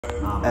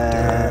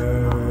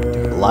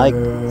Like,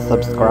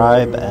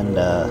 subscribe, and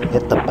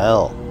hit the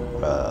bell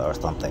or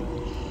something.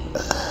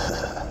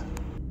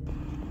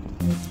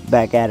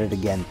 Back at it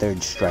again,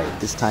 third strike.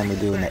 This time we're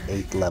doing the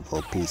 8th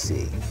level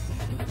PC.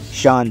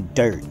 Sean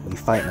Dirt, we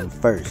fighting him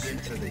first.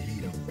 Into the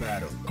heat of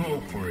battle.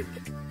 Go for it.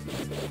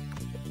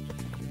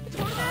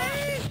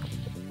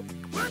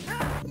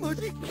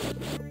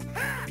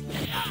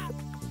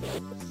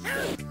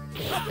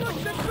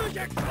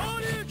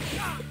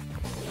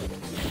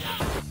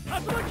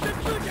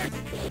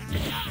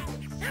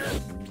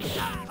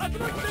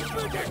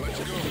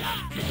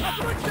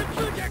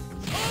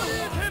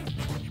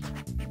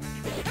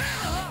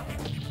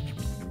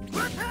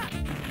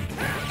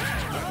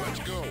 Let's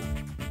go.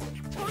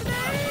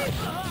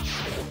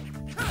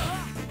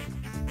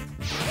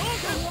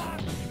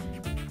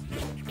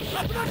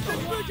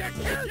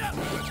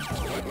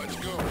 Let's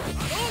go.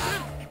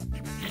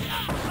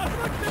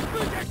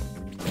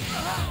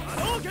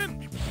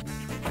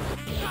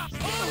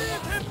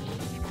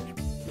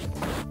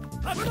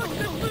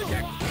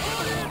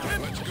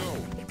 Let's go.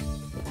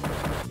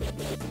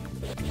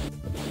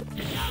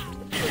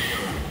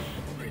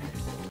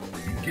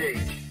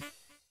 Engage.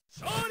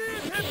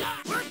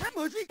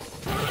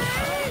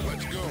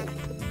 Let's go.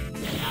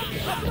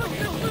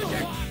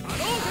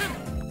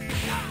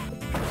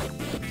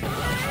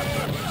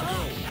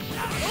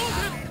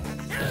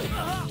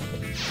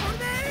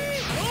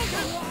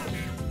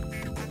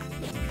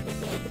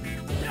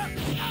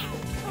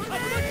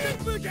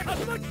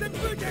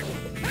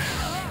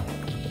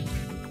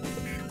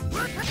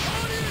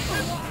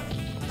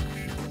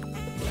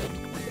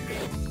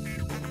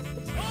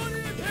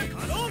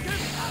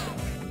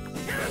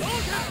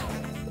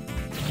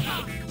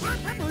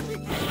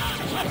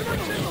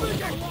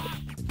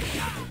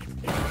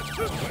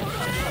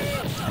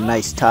 A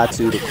nice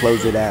Tatsu to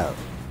close it out.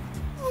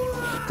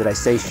 Did I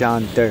say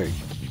Sean Dirt?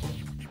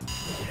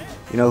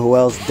 You know who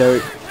else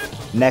Dirt?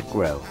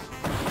 Necro.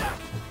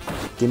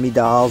 Give me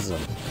the Alzum.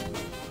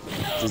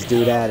 Just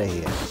dude out of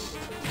here.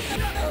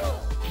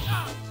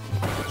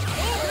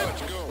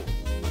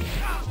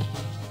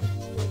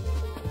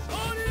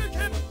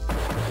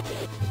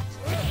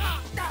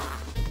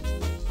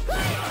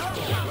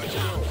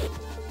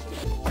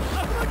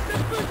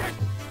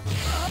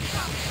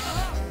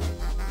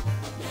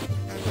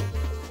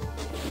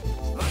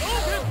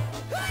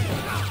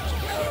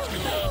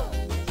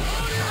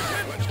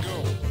 Let's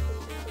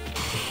go.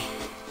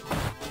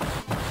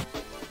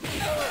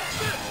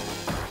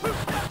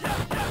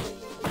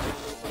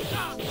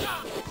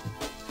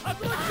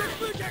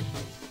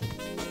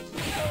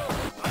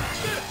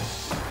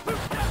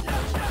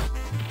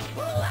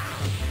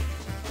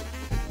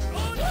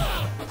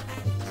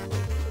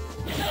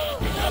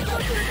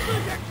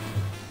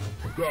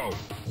 Go.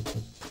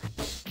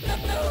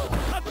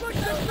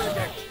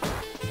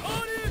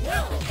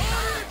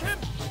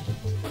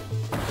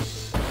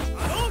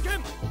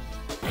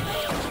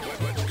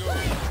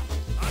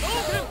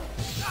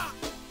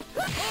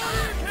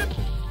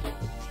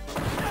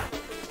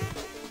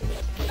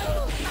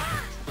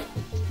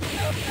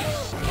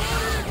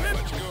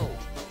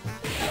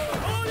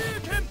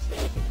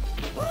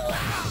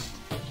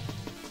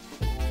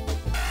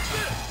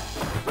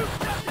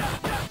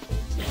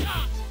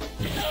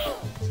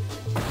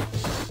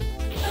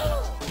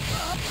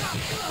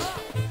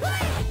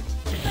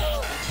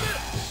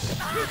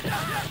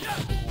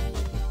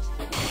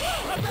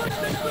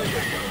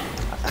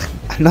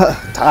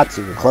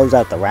 Tatsu to close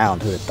out the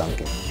round. Who'd have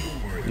thunk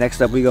it?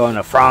 Next up, we go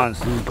into France.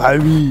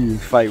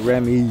 Paris fight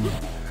Remy.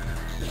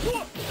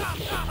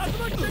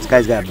 This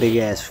guy's got big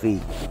ass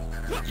feet.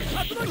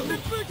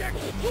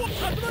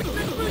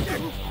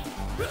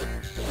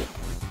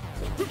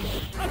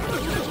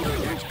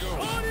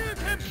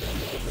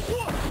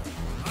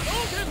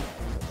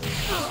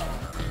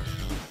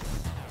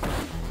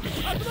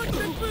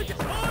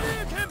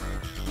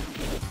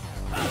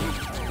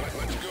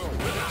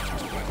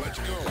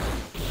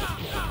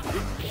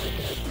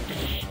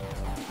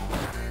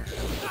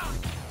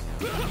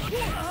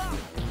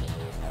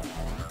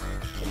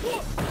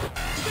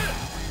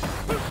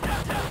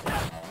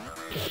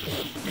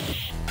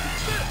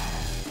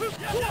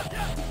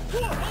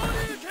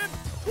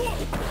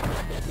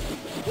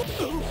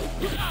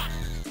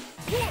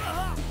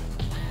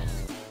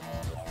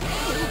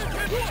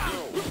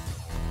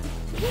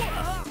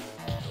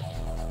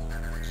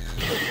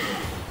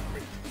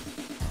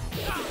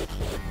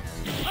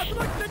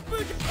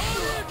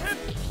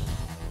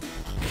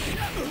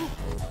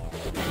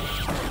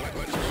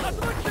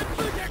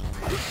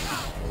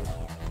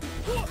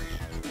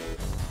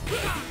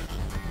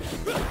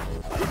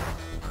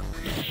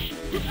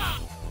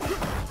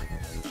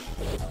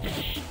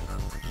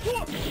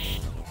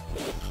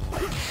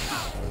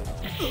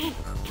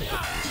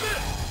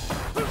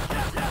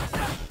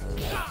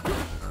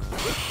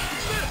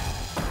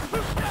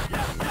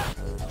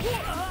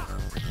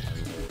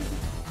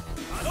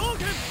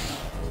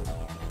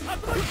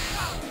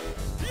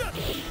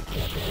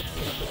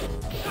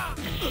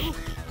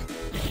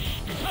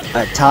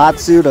 A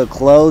Tatsu to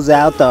close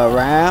out the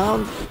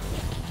round?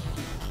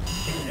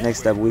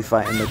 Next up, we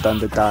fighting the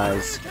Thunder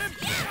Thighs.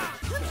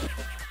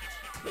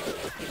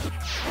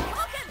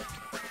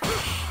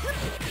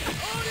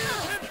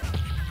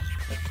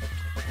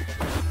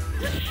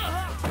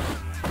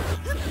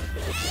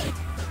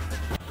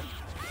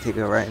 Kick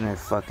her right in her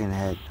fucking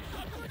head.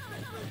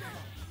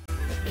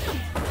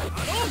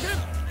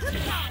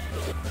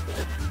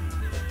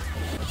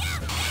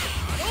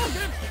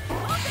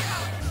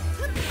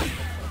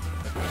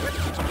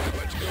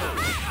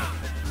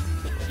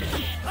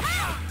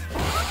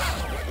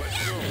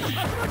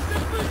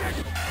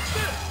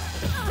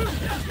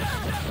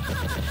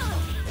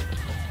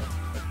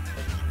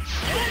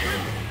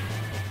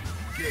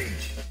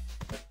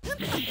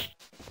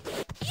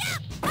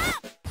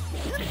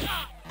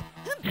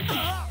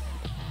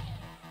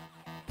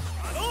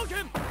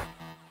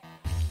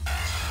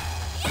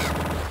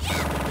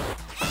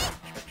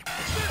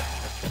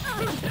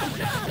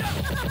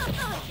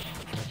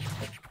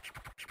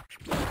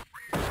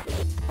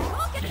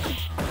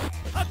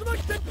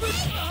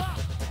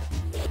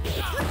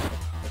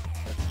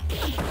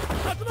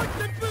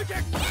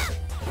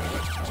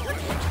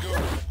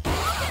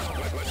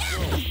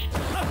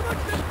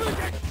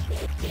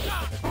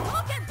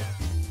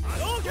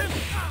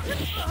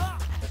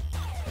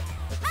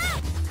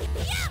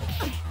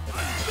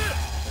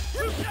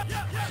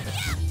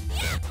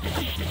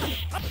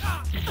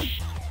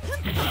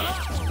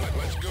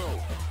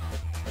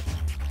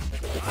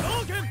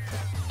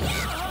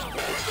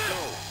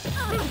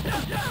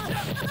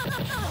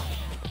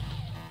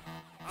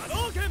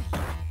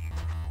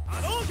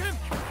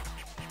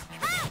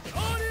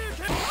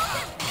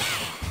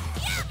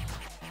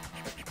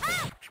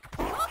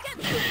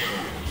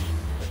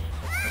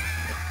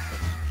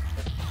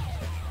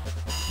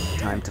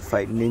 Time to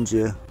fight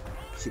Ninja.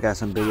 She got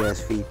some big ass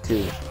feet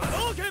too.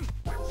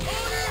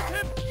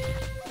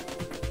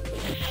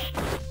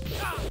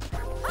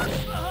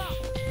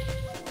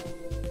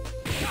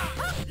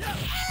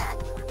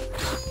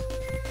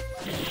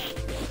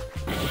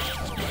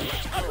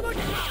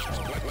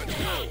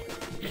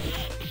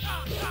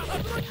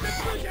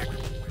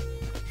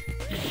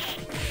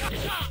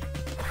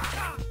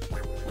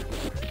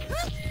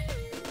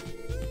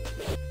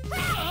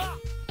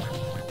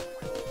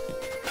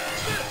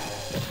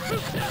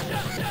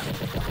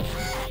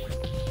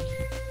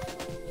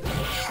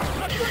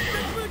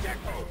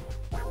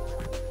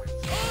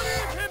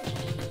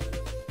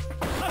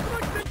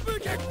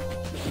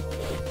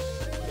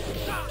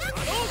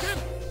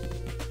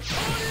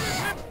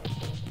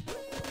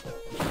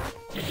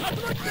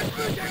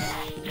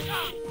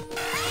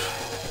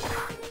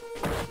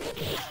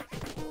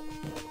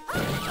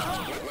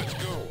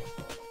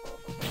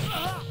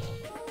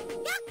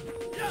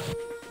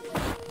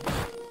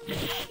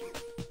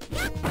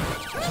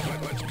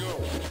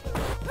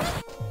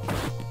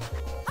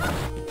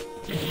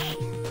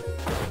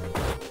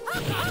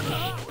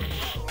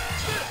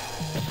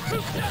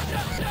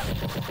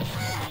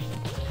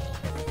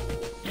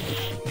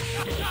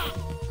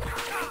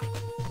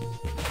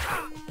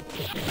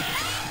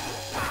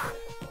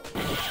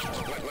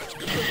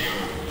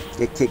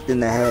 Get kicked in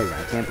the head.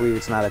 I can't believe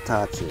it's not a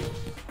Tatsu.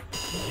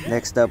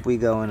 Next up, we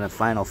go into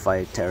final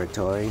fight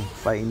territory,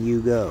 fighting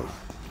Yugo.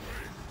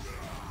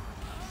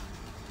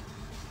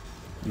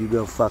 You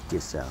go fuck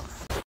yourself.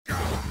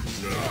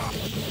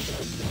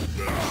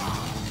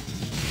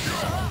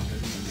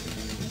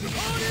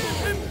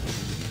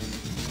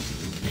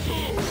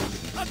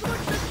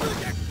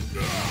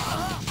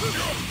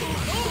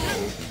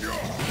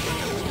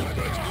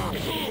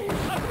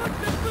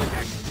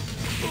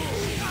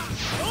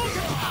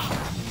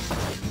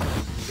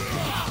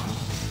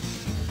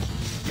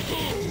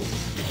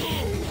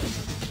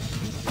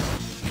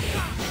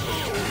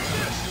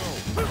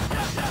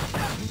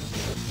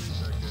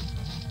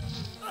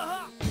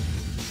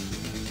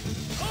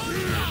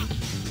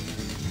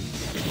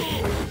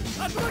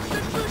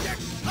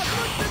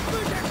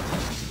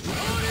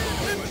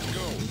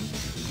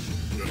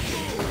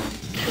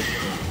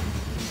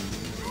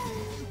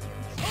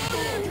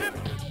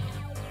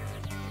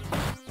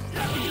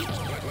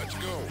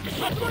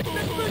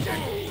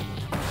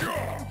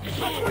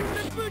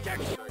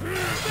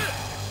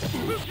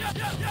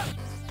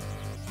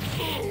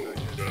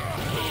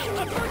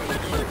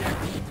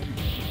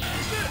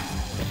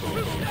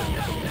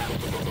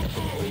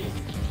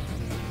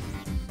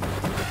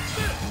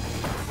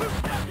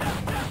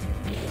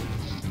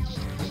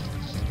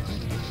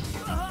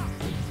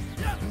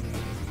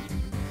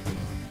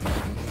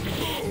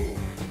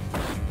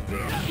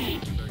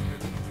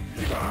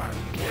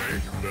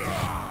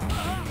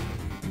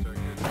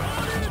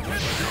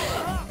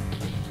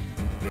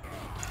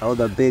 Oh,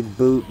 the big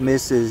boot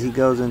misses. He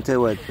goes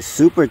into a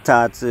super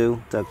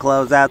Tatsu to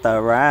close out the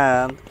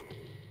round.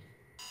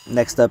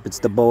 Next up, it's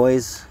the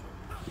boys.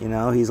 You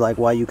know, he's like,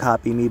 why you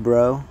copy me,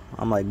 bro?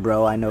 I'm like,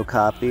 bro, I no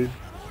copy.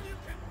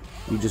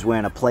 You just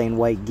wearing a plain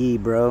white gi,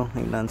 bro.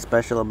 Ain't nothing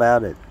special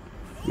about it.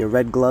 Your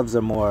red gloves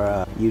are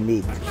more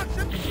unique.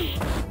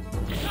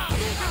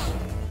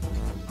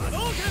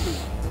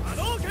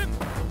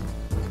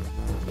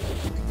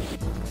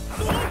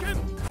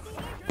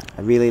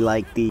 I really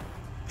like the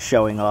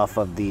showing off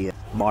of the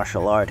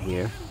martial art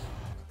here.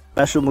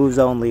 Special moves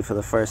only for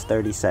the first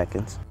 30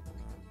 seconds.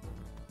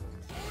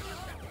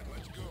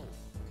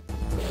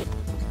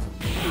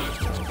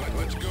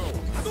 Let's go.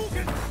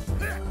 Hadouken!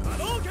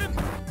 Hadouken!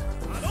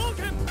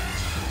 Hadouken!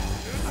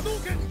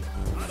 Hadouken!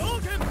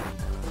 Hadouken!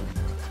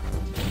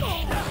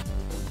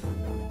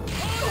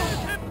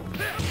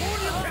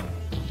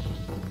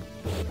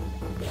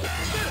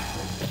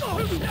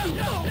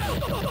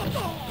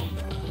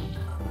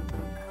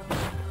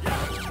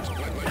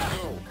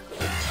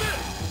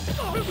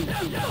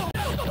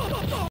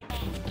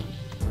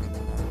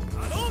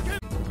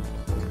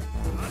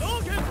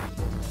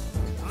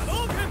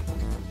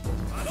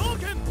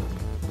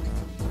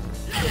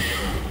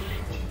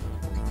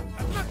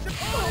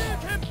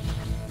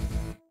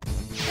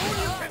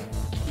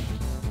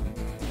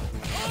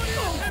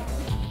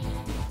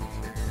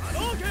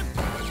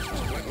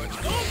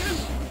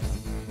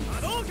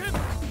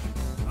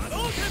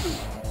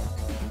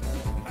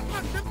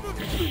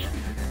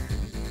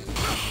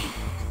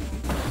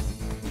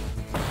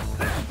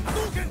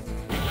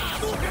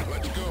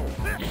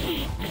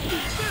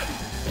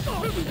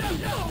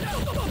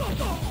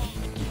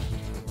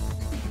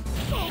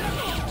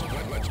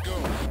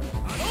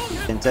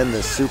 And then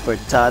the Super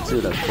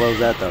Tatsu to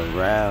close out the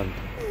round.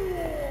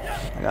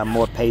 I got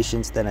more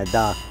patience than a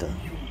doctor.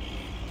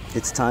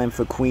 It's time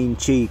for Queen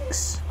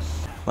Cheeks.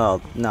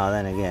 Well, no,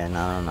 then again,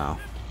 I don't know.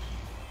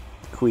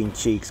 Queen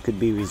Cheeks could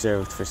be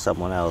reserved for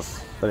someone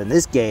else. But in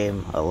this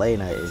game,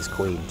 Elena is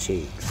Queen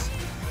Cheeks.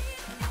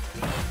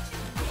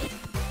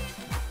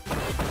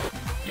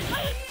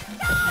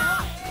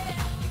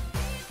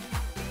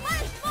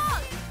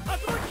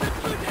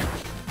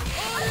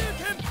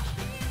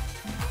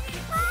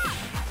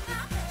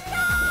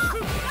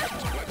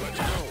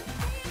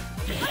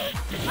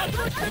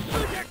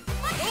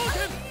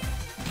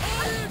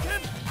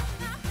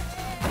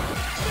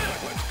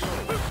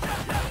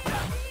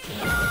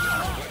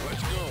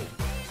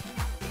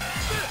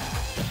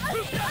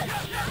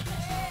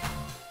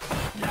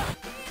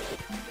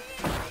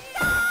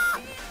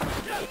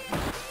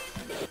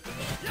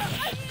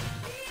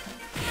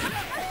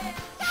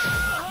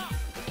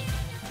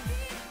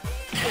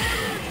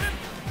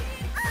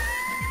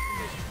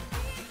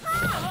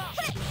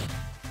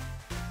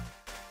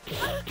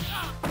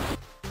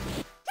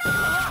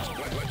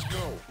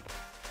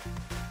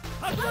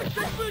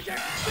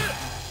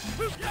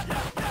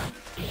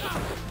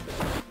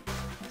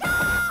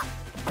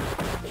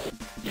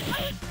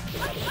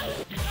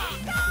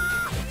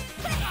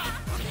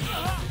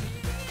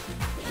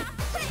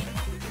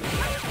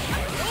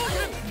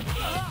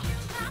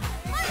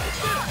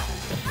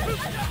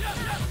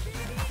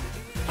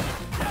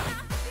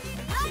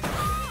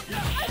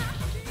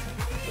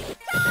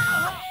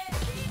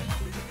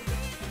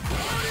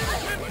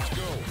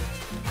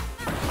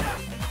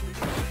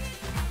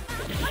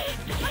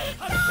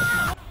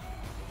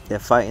 They're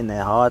fighting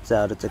their hearts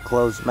out. It's a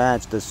close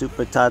match. The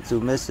Super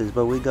Tatsu misses,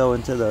 but we go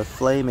into the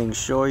Flaming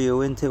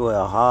Shoryu into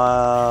a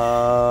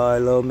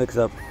high-low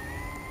mix-up.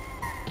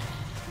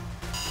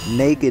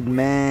 Naked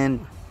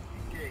Man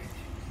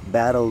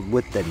battled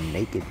with the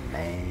Naked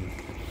Man.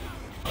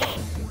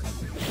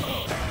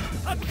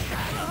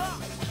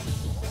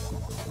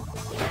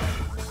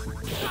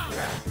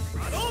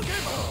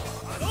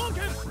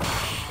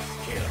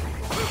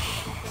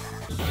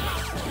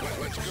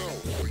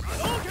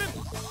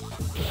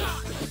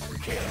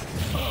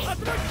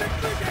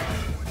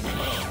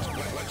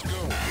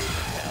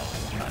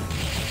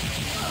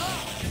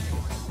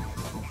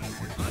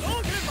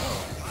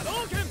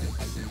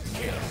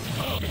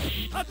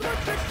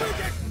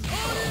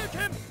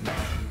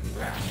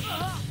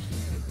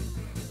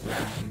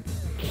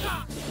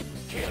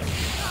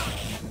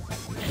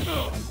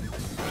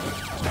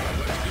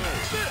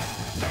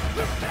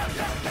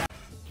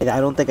 I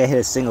don't think I hit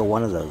a single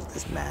one of those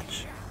this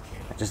match.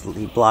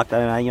 He blocked.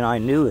 I mean, I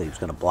knew he was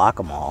gonna block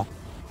them all,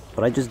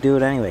 but I just do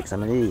it anyway because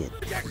I'm an idiot.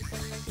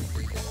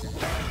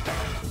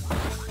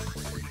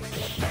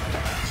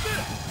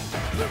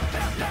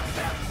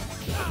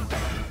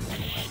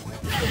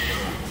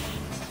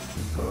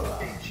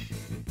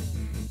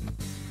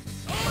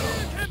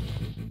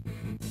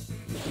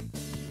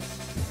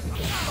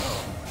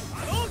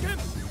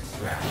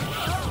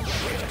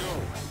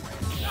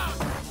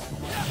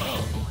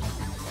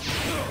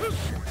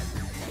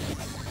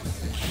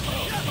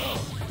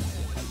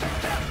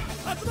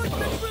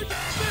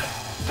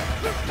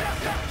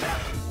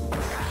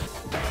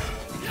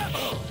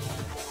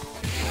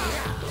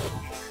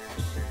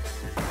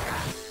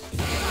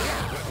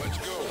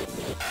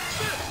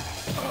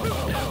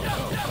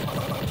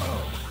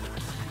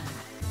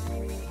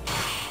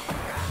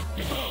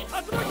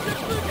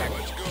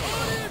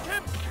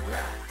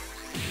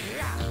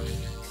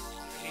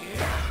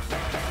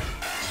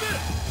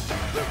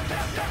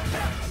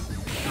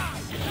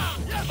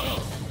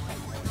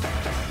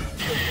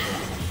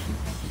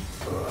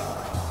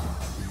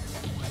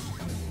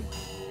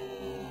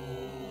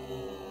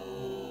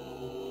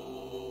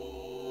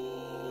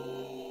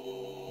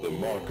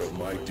 of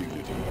my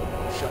dignity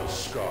shall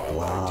scar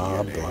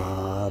Blah, my DNA.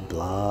 blah,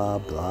 blah,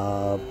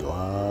 blah,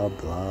 blah,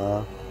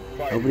 blah.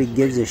 Nobody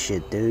gives a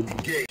shit, dude.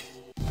 Engage.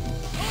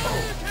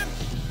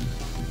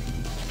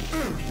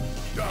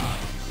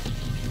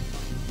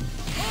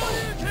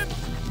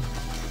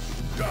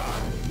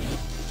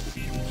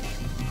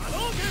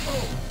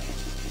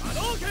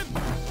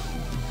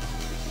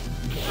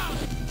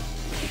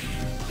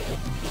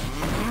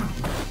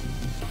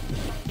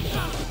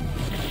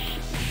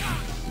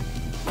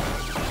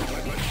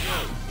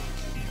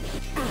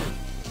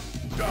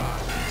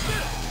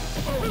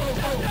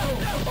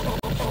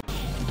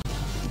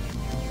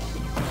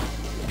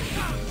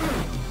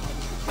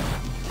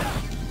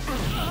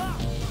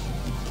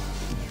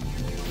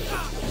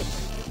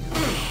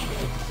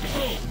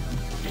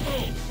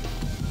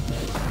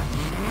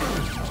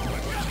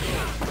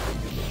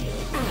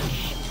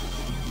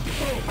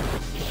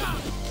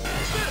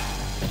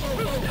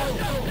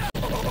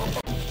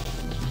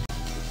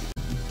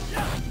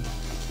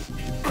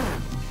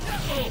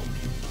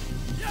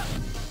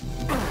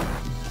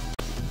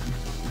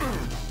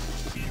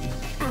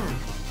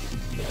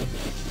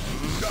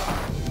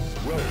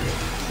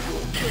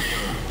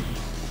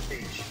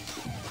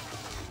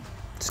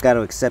 Just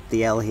gotta accept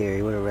the L here.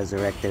 He would have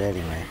resurrected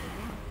anyway.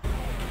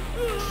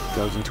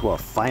 Goes into a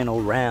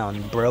final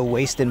round. Bro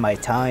wasting my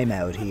time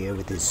out here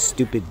with his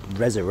stupid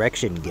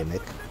resurrection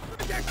gimmick.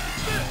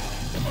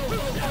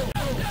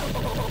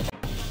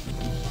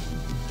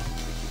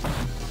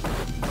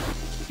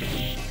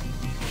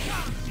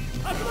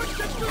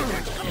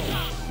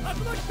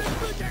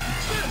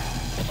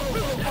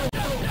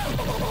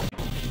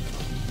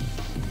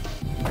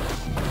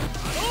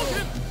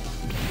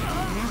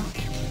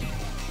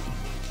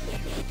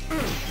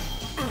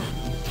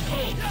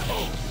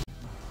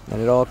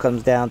 And it all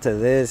comes down to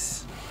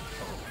this.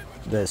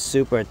 The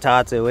Super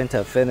Tatsu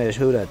into finish.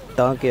 Who'da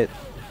thunk it?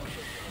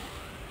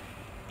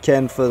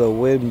 Ken for the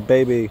win,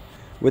 baby.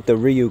 With the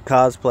Ryu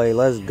cosplay.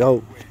 Let's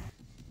go.